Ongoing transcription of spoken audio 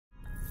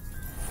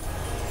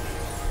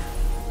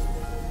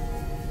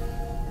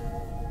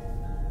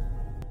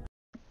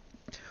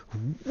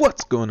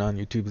What's going on,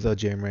 YouTube?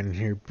 It's Jammer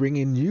here,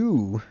 bringing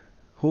you.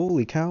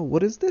 Holy cow!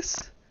 What is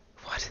this?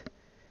 What?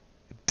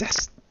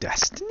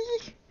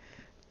 Destiny?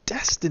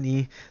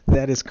 Destiny?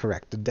 That is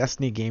correct. The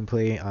Destiny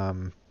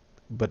gameplay.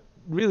 But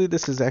really,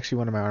 this is actually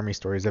one of my army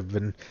stories. I've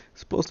been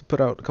supposed to put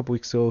out a couple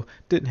weeks ago.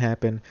 Didn't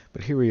happen.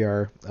 But here we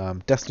are.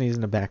 Destiny's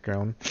in the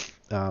background.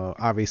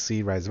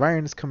 Obviously, Rise of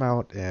Iron has come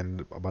out,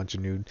 and a bunch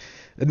of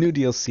a new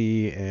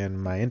DLC,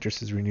 and my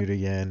interest is renewed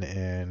again.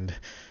 And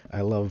I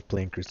love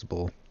playing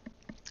Crucible.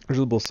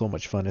 Crucible's so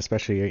much fun,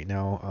 especially right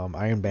now.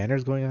 Iron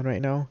Banner's going on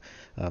right now,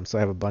 so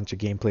I have a bunch of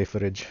gameplay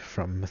footage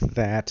from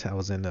that. I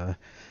was in a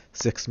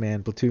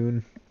six-man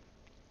platoon,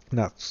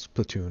 not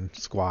platoon,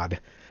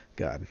 squad.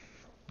 God,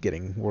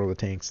 getting World of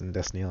Tanks and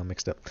Destiny all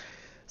mixed up.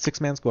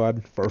 Six-man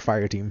squad for a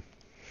fire team,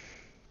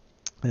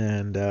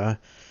 and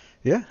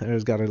yeah,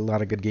 there's got a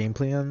lot of good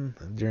gameplay on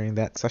during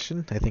that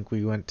session. I think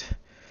we went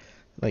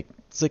like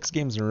 6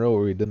 games in a row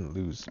where we didn't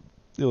lose.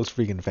 It was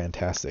freaking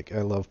fantastic.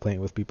 I love playing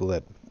with people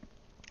that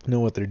know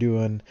what they're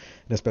doing, and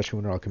especially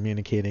when they're all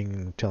communicating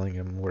and telling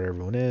them where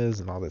everyone is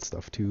and all that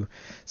stuff too.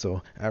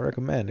 So I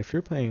recommend, if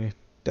you're playing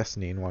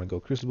Destiny and want to go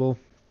Crucible,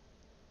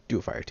 do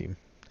a fire team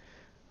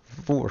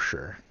for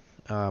sure.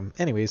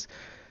 Anyways,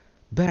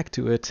 back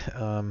to it.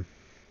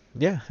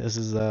 Yeah, this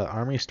is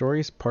Army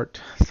Stories Part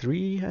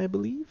 3, I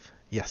believe.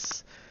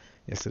 Yes,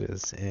 it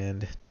is.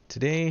 And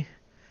today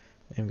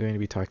I'm going to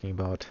be talking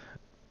about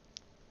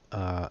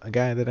a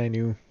guy that I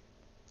knew.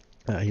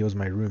 He was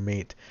my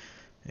roommate.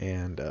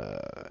 And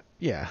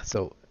yeah,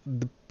 so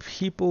the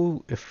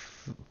people,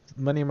 if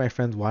many of my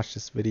friends watch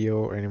this video,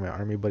 or any of my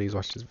army buddies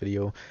watch this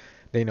video,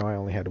 they know I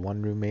only had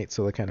one roommate,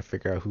 so they kind of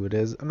figure out who it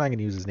is. I'm not going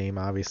to use his name,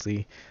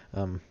 obviously.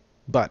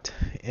 But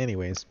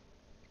anyways,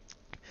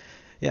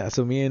 yeah,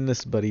 so me and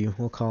this buddy,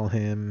 we'll call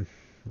him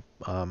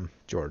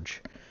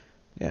George.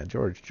 Yeah,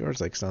 George. George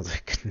sounds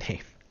like a good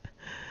name.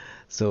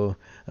 So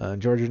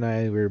George and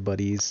I, we were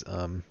buddies.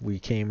 We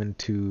came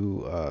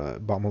into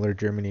Baumüller,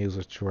 Germany,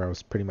 which where I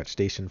was pretty much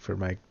stationed for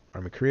my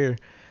army career.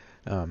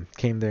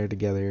 Came there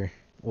together.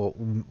 Well,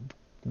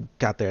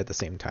 got there at the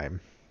same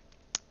time.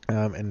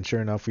 And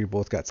sure enough, we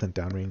both got sent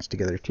downrange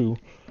together too.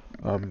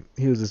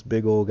 He was this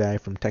big old guy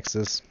from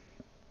Texas,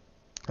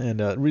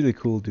 and really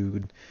cool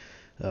dude.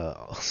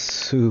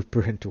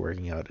 Super into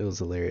working out. It was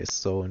hilarious.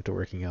 So into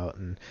working out,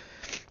 and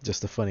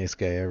just the funniest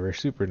guy ever.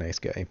 Super nice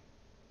guy.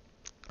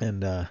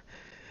 And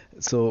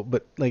so,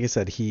 but like I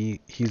said,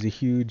 he's a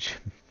huge,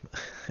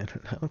 I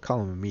don't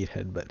call him a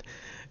meathead, but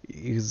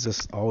he's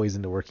just always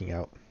into working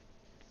out.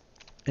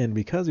 And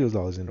because he was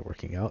always into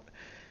working out,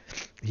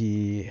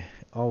 he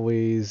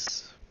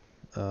always,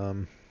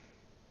 so,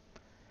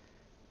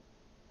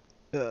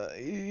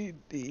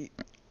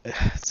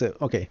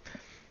 okay.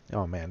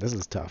 Oh man, this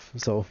is tough.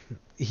 So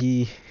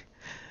he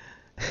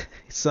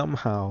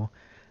somehow,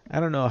 I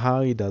don't know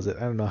how he does it.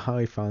 I don't know how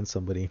he found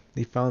somebody.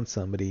 He found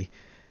somebody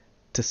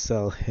to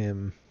sell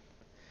him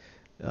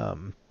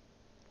anabolic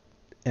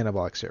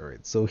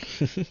steroids. So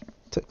he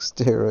took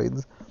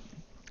steroids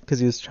because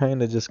he was trying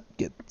to just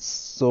get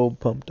so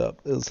pumped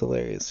up. It was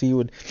hilarious.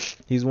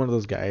 He's one of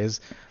those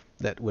guys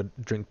that would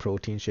drink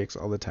protein shakes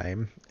all the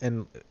time.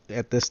 And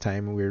at this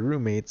time, we were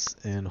roommates,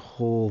 and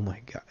oh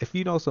my god, if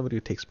you know somebody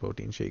who takes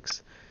protein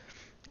shakes,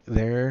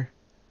 their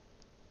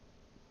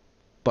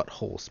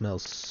butthole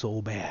smells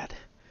so bad.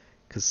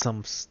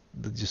 Because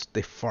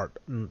they fart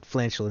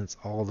flatulence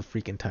all the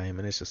freaking time,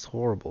 and it's just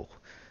horrible.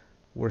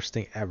 Worst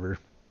thing ever.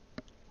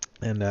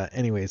 And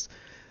anyways,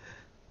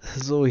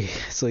 so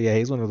yeah,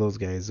 he's one of those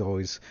guys.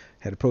 Always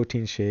had a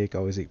protein shake,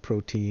 always ate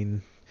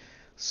protein,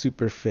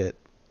 super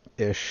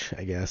fit-ish,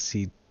 I guess.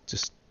 He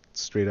just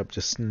straight up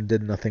just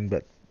did nothing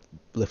but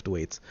lift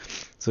weights.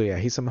 So yeah,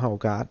 he somehow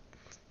got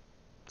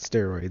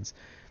steroids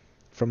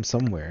from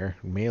somewhere,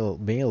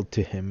 mailed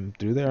to him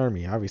through the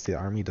army. Obviously, the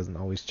army doesn't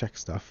always check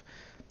stuff.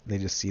 They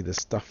just see this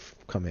stuff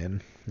come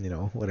in,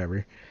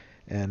 whatever.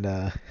 And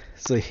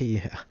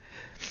he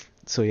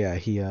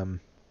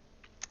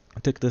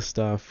took this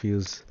stuff. He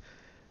was,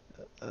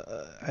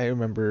 I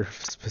remember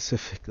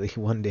specifically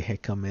one day I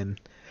come in,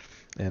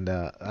 and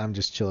I'm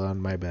just chilling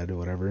on my bed or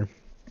whatever.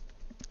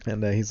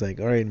 And he's like,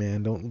 "All right,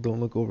 man, don't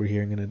look over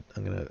here. I'm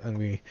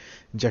gonna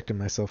injecting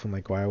myself." I'm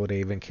like, "Why would I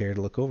even care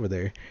to look over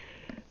there?"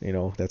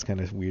 That's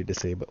kind of weird to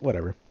say, but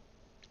whatever.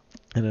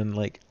 And then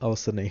like all of a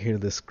sudden I hear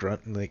this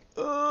grunt, and like,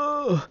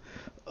 oh,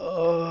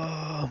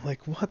 I'm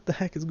like, what the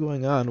heck is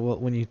going on? Well,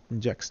 when you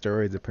inject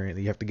steroids,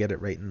 apparently you have to get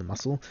it right in the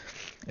muscle,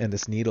 and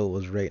this needle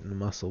was right in the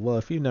muscle. Well,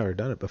 if you've never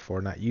done it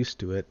before, not used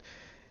to it,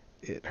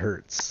 it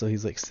hurts. So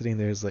he's like sitting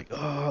there, he's like,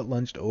 oh,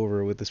 lunged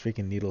over with this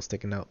freaking needle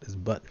sticking out his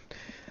butt,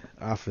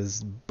 off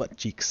his butt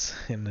cheeks,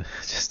 and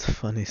just the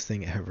funniest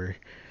thing ever.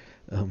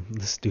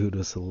 This dude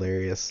was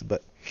hilarious.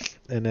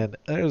 And then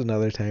there was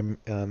another time,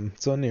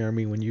 so in the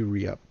army, when you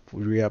re-up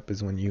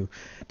is when you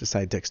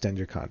decide to extend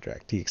your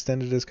contract. He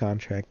extended his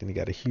contract, and he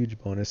got a huge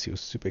bonus. He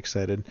was super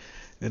excited.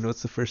 And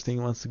what's the first thing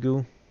he wants to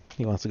do?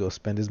 He wants to go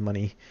spend his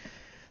money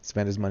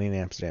spend his money in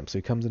Amsterdam. So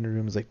he comes in the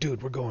room, he's like,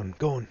 dude, we're going.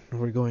 I'm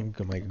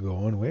like,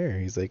 going where?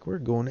 He's like, we're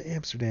going to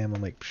Amsterdam.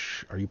 I'm like,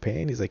 psh, are you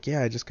paying? He's like,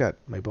 yeah, I just got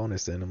my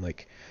bonus in. I'm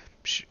like,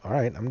 psh, all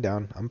right, I'm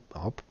down.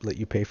 I'll let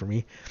you pay for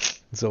me.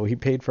 So he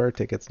paid for our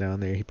tickets down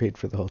there. He paid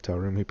for the hotel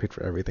room. He paid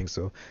for everything.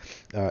 So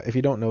if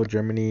you don't know,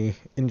 Germany,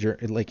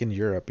 like in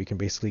Europe, you can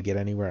basically get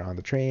anywhere on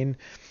the train.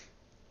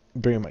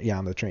 Pretty much, yeah,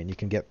 on the train. You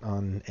can get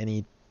on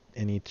any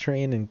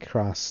train and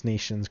cross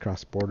nations,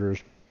 cross borders.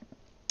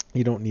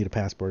 You don't need a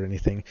passport or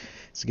anything.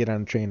 Just get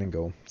on a train and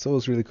go. So it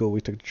was really cool.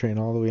 We took the train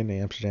all the way into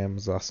Amsterdam. It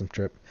was an awesome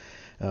trip.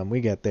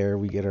 We get there.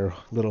 We get our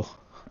little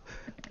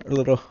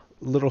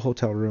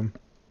hotel room.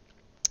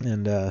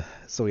 And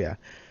so yeah,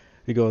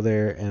 we go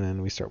there and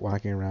then we start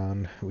walking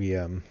around. We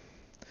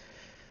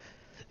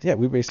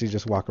basically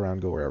just walk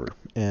around, go wherever,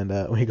 and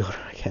we go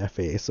to a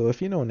cafe. So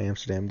if you know in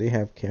Amsterdam, they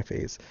have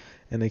cafes,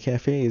 and the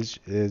cafes,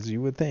 as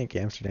you would think,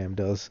 Amsterdam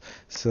does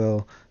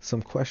sell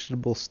some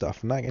questionable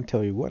stuff. I'm not gonna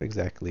tell you what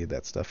exactly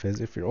that stuff is.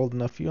 If you're old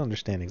enough, you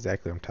understand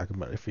exactly what I'm talking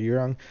about. If you're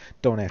young,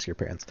 don't ask your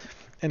parents.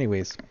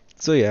 Anyways,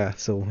 so yeah,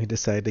 so we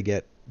decided to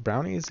get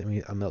brownies and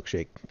a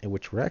milkshake,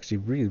 which were actually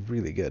really,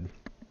 really good.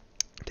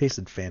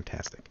 Tasted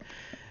fantastic.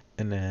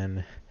 And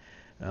then,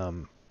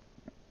 um,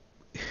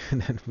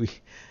 and then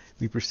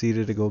we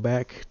proceeded to go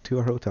back to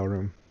our hotel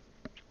room.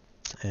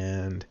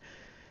 And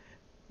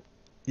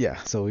yeah,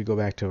 so we go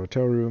back to our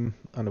hotel room.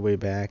 On the way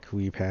back,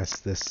 we pass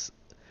this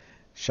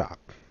shop.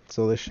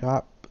 So the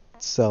shop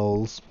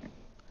sells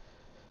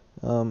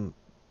a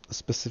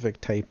specific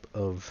type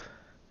of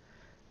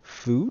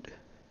food,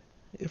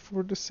 if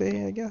we're to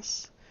say, I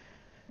guess.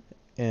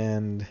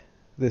 And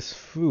this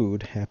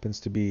food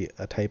happens to be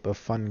a type of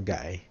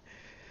fungi.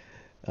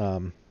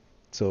 Um,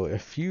 so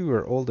if you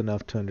are old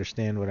enough to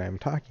understand what I'm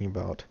talking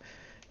about,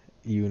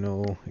 you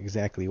know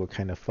exactly what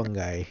kind of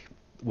fungi,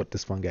 what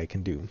this fungi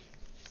can do.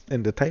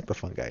 And the type of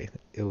fungi.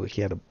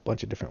 He had a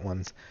bunch of different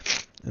ones.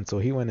 And so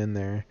he went in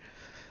there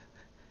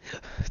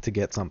to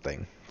get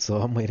something.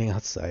 So I'm waiting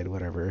outside,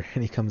 whatever.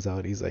 And he comes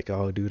out. He's like,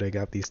 oh, dude, I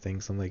got these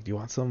things. I'm like, do you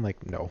want some? I'm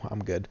like, no,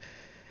 I'm good.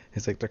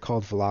 He's like, they're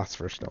called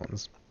philosopher's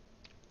stones.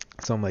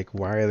 So I'm like,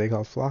 why are they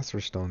called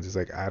philosopher's stones? He's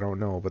like, I don't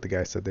know, but the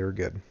guy said they were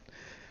good. And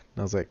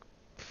I was like,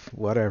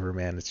 whatever,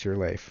 man, it's your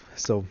life.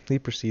 So he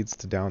proceeds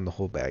to down the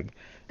whole bag.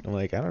 I'm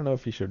like, I don't know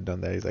if you should have done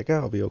that. He's like, oh,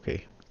 I'll be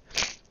okay.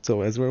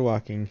 So as we're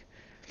walking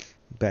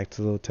back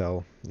to the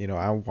hotel,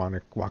 I want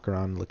to walk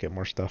around and look at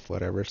more stuff,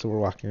 whatever. So we're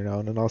walking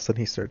around, and all of a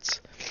sudden he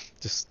starts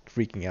just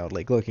freaking out,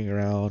 like looking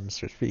around, and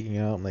starts freaking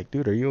out. I'm like,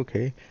 dude, are you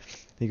okay?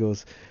 He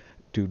goes,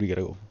 dude, we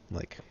gotta go. I'm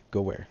like,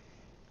 go where?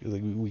 He's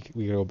like,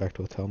 we gotta go back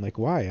to the hotel. I'm like,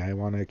 why? I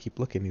want to keep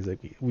looking. He's like,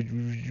 we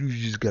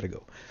just gotta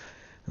go.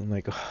 I'm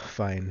like, oh,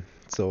 fine.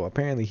 So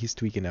apparently he's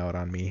tweaking out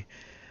on me.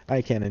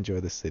 I can't enjoy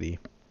the city.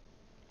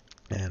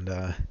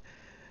 And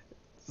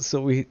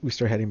so we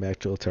start heading back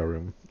to the hotel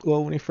room.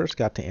 Well, when we first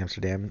got to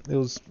Amsterdam, it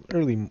was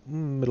early,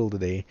 middle of the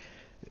day.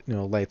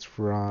 Lights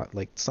were on,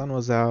 like sun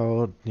was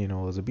out. It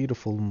was a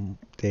beautiful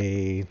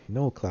day,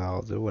 no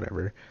clouds or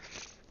whatever.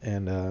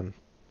 And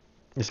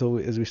so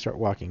as we start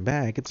walking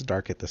back, it's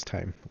dark at this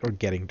time, or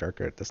getting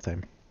darker at this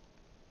time.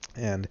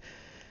 And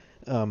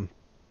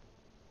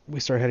we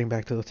start heading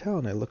back to the hotel,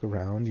 and I look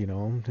around,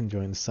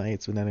 enjoying the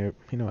sights. But then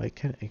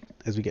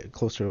as we get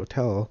closer to the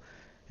hotel,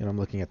 I'm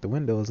looking at the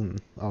windows,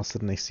 and all of a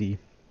sudden I see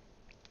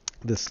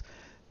this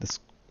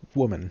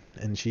woman,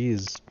 and she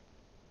is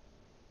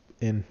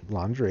in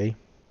lingerie,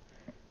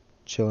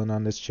 chilling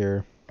on this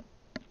chair,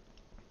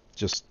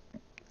 just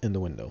in the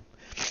window.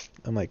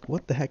 I'm like,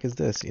 what the heck is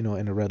this?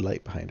 And a red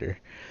light behind her.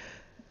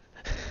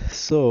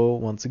 So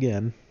once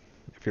again,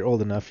 if you're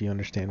old enough, you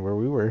understand where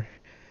we were.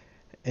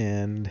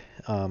 And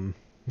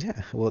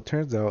yeah, well, it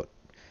turns out,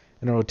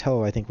 and our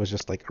hotel, I think, was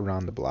just like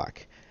around the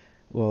block.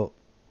 Well,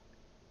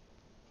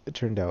 it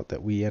turned out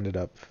that we ended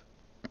up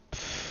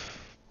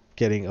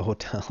getting a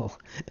hotel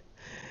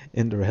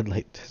in the red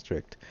light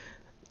district.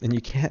 And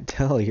you can't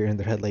tell you're in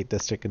the red light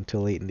district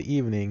until late in the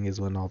evening is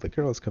when all the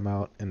girls come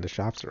out and the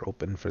shops are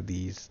open for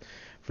the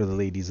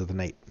ladies of the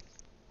night.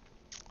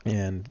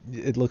 And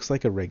it looks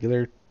like a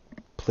regular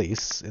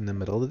place in the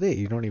middle of the day.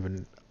 You don't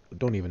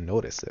even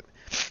notice it.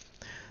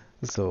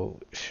 So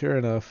sure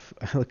enough,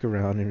 I look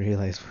around and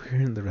realize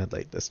we're in the red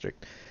light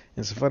district.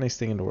 And it's the funniest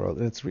thing in the world.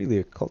 And it's really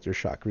a culture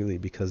shock, really,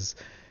 because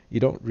you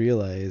don't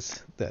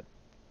realize that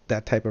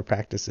that type of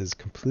practice is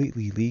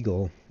completely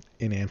legal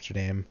in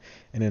Amsterdam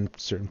and in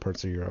certain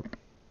parts of Europe.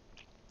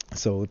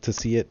 So to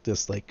see it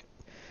just like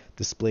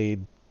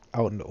displayed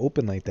out in the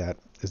open like that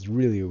is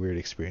really a weird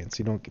experience.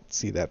 You don't get to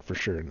see that for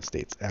sure in the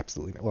States.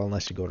 Absolutely not. Well,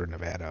 unless you go to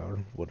Nevada or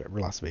whatever,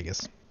 Las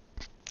Vegas,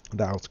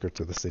 the outskirts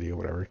of the city or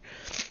whatever.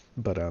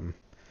 But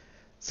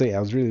so yeah,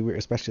 it was really weird,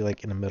 especially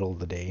like in the middle of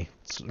the day,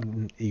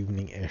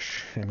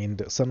 evening-ish. I mean,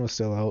 the sun was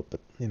still out, but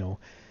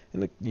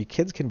and your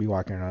kids can be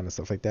walking around and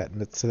stuff like that,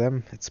 and to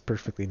them, it's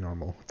perfectly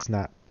normal. It's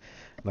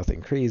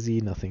nothing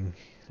crazy, nothing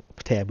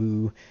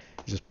taboo.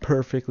 It's just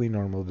perfectly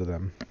normal to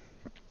them.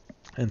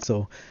 And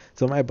so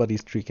my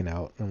buddy's freaking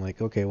out. I'm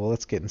like, okay, well,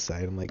 let's get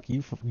inside. I'm like,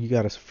 you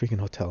got a freaking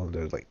hotel in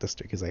the like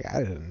district. He's like, I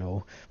didn't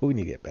know, but we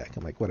need to get back.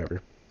 I'm like,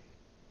 whatever.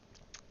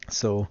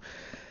 So,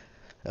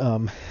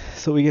 um,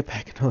 so we get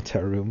back in the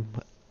hotel room.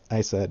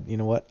 I said, you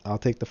know what? I'll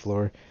take the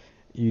floor.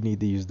 You need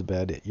to use the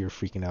bed. You're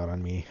freaking out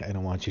on me. I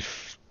don't want you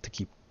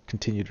to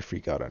continue to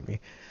freak out on me.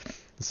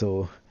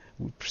 So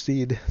we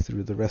proceed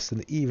through the rest of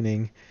the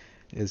evening.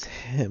 Is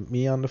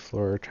me on the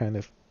floor trying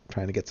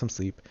to get some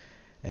sleep,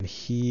 and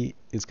he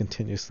is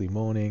continuously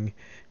moaning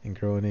and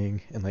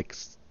groaning and like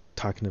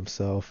talking to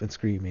himself and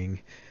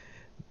screaming,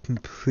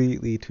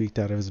 completely tweaked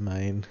out of his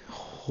mind.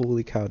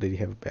 Holy cow, did he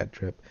have a bad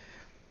trip?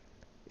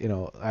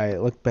 I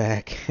look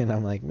back and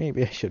I'm like,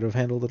 maybe I should have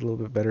handled it a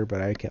little bit better,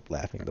 but I kept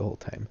laughing the whole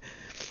time.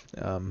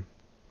 Um,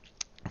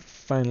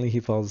 Finally, he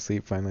falls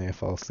asleep. Finally, I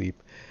fall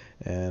asleep.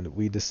 And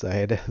we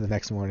decide the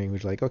next morning, we're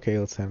like, okay,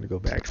 it's time to go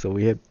back. So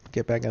we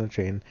get back on the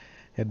train,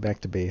 head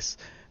back to base,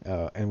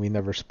 and we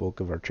never spoke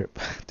of our trip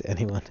to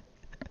anyone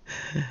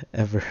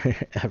ever,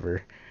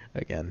 ever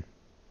again.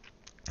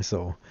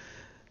 So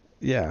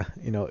yeah,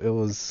 it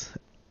was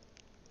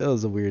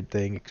a weird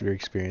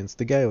experience.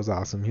 The guy was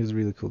awesome. He was a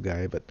really cool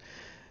guy, but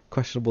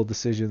questionable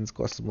decisions,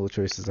 questionable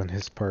choices on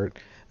his part.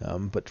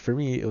 But for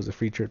me, it was a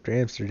free trip to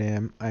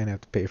Amsterdam. I didn't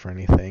have to pay for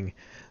anything,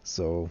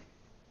 so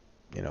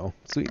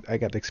sweet. I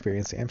got to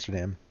experience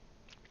Amsterdam.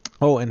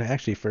 Oh, and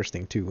actually, first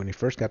thing too, when we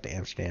first got to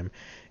Amsterdam,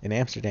 in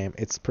Amsterdam,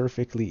 it's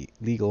perfectly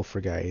legal for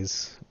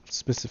guys,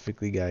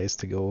 specifically guys,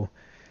 to go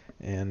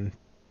and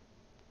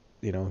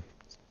you know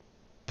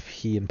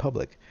pee in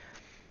public.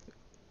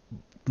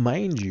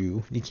 Mind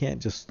you, you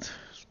can't just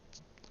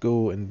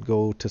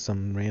go to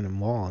some random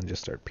mall and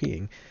just start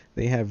peeing.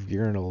 They have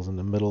urinals in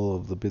the middle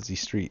of the busy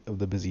street, of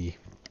the busy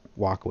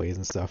walkways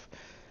and stuff,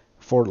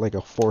 for like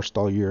a four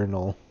stall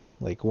urinal,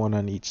 like one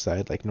on each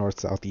side, like north,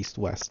 south, east,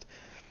 west,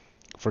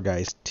 for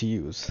guys to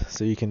use.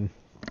 So you can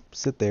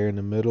sit there in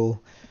the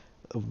middle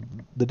of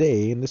the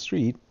day in the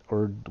street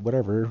or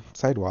whatever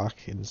sidewalk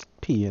and just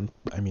pee. And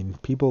I mean,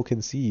 people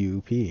can see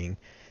you peeing.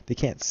 They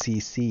can't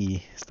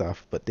see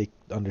stuff, but they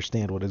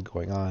understand what is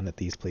going on at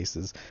these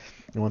places.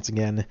 And once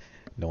again,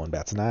 no one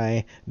bats an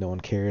eye, no one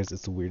cares.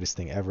 It's the weirdest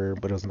thing ever,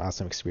 but it was an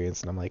awesome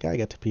experience. And I'm like, I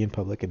get to pee in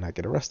public and not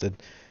get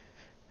arrested,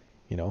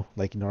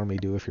 like you normally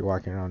do if you're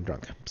walking around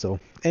drunk. So,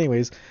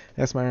 anyways,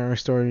 that's my army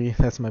story.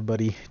 That's my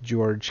buddy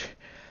George,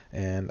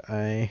 and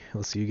I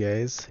will see you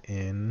guys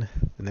in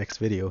the next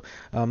video.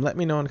 Let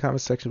me know in the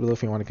comment section below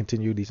if you want to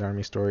continue these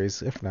army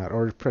stories. If not,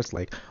 or press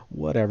like,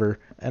 whatever.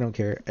 I don't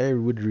care. I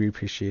would really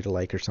appreciate a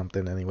like or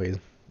something. Anyways,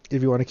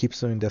 if you want to keep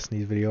doing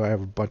Destiny's video, I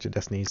have a bunch of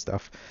Destiny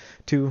stuff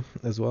too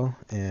as well.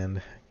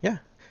 And yeah,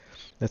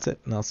 that's it.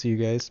 And I'll see you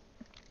guys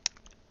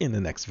in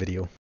the next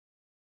video.